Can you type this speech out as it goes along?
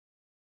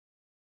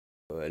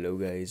Hello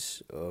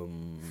guys.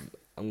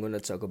 I'm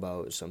gonna talk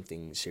about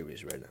something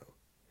serious right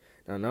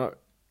now. Not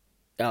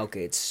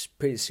okay. It's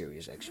pretty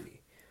serious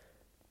actually,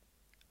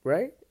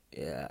 right?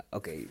 Yeah.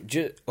 Okay.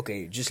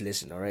 Just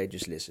listen. All right.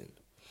 Just listen.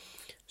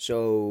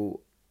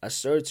 So I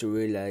started to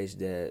realize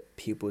that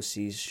people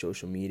see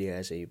social media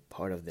as a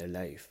part of their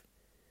life,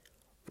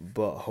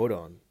 but hold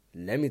on.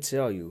 Let me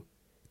tell you,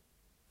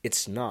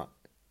 it's not.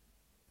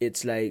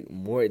 It's like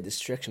more a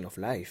distraction of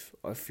life,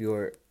 of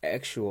your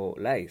actual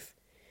life.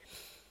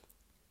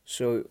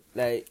 So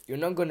like you're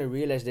not gonna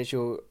realize that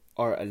you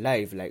are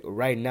alive, like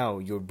right now,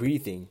 you're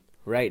breathing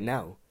right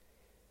now.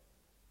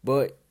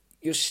 But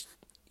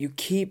you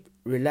keep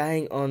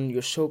relying on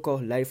your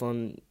so-called life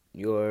on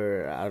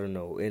your I don't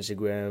know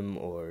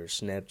Instagram or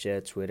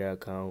Snapchat, Twitter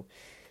account,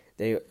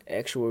 than your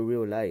actual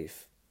real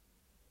life.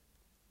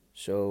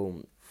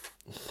 So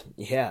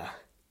yeah,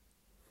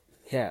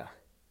 yeah,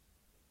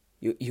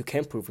 you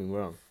can't prove me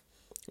wrong.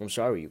 I'm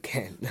sorry, you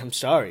can't. I'm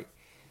sorry.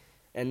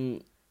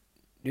 And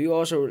do you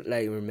also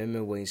like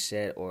remember when you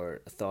said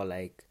or thought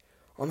like,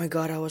 "Oh my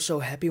God, I was so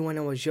happy when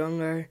I was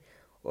younger,"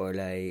 or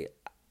like,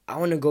 "I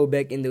want to go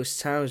back in those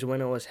times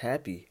when I was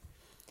happy."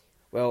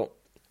 Well,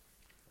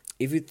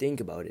 if you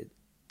think about it,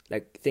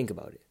 like think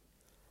about it,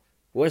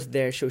 was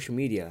there social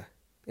media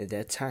at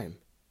that time,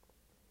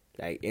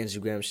 like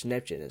Instagram,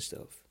 Snapchat, and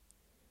stuff?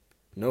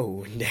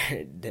 No,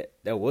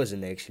 that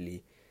wasn't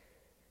actually.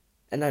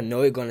 And I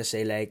know you're gonna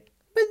say like,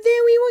 "But then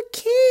we were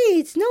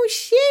kids. No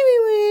shit, we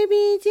were."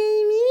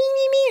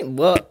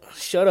 Well,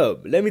 shut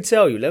up. Let me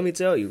tell you. Let me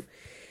tell you.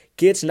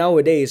 Kids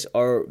nowadays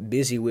are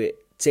busy with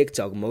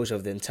TikTok most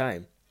of the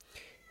time.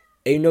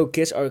 And you know,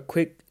 kids are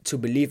quick to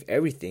believe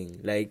everything.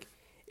 Like,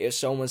 if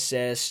someone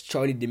says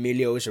Charlie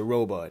D'Amelio is a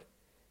robot,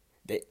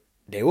 they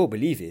they will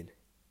believe it.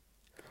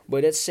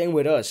 But that's same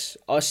with us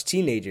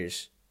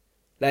teenagers.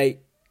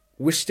 Like,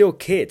 we're still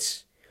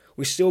kids.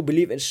 We still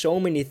believe in so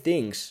many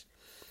things,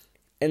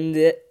 and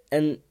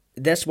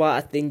that's why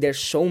I think there's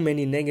so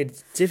many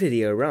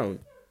negativity around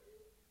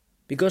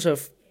because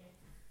of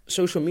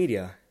social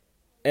media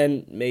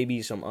and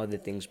maybe some other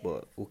things,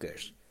 but who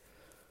cares?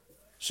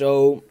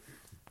 So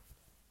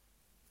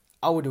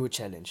I will do a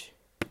challenge.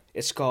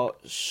 It's called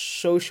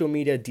social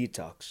media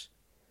detox.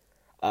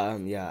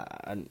 Yeah,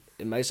 and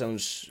it might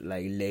sound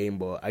like lame,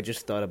 but I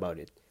just thought about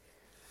it.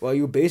 Well,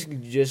 you basically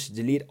just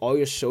delete all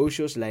your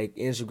socials like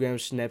Instagram,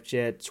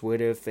 Snapchat,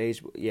 Twitter,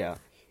 Facebook. Yeah,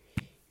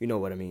 you know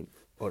what I mean.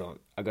 Hold on,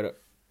 I gotta.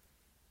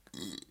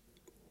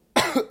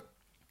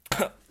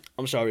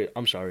 I'm sorry.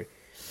 I'm sorry.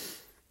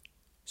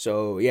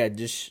 So yeah,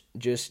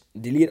 just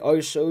delete all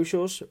your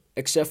socials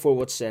except for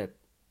WhatsApp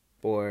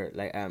or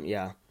like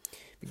yeah,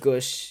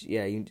 because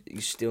yeah you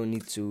still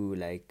need to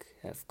like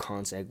have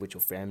contact with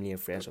your family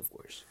and friends, of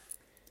course.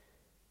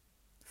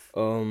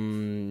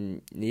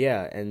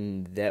 Yeah,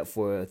 and that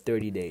for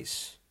 30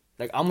 days.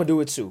 Like I'm gonna do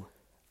it too.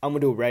 I'm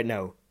gonna do it right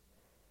now.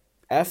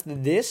 After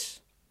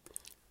this,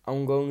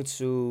 I'm going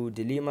to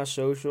delete my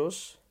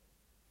socials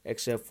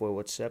except for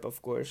WhatsApp,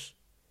 of course.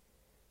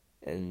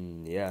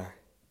 And yeah,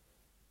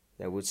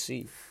 that would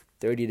see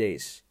 30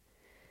 days.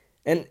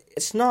 And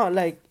it's not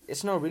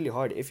really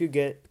hard if you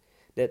get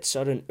that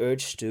sudden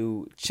urge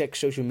to check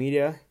social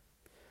media,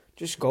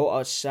 just go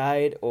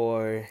outside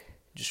or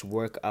just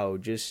work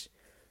out. Just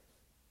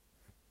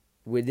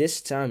with this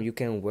time you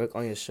can work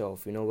on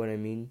yourself, you know what I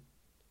mean?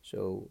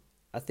 So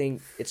I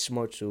think it's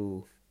smart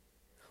to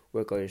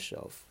work on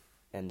yourself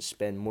and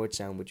spend more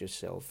time with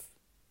yourself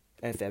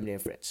and family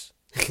and friends.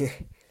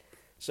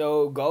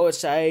 So go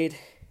outside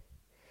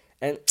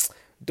and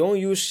don't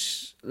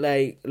use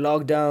like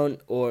lockdown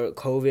or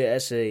COVID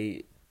as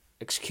a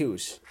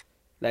excuse.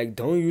 Like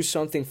don't use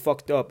something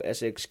fucked up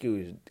as an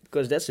excuse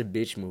because that's a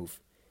bitch move.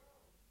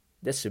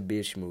 That's a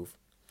bitch move.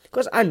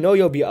 Cause I know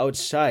you'll be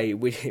outside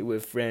with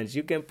with friends.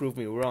 You can prove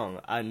me wrong.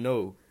 I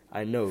know.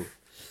 I know.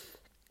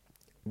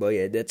 But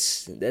yeah,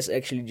 that's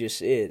actually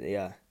just it.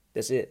 Yeah,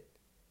 that's it.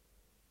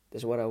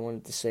 That's what I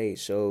wanted to say.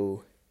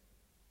 So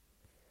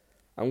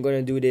I'm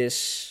gonna do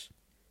this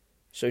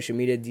social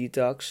media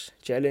detox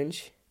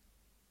challenge.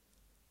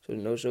 So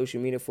no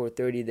social media for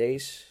 30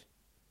 days.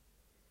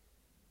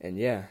 And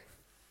yeah,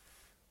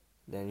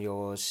 then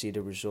you'll see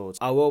the results.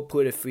 I will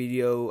put a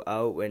video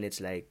out when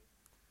it's like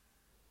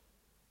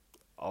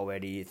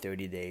already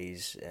 30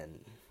 days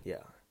and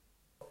yeah.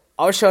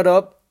 I'll shut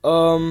up.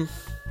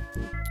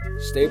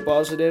 Stay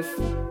positive,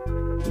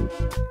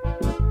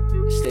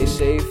 stay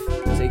safe,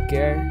 take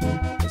care,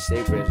 and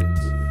stay present.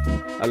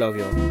 I love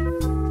y'all.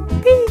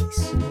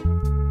 Peace.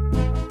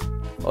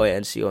 Oh yeah,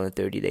 and see you on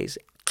 30 days.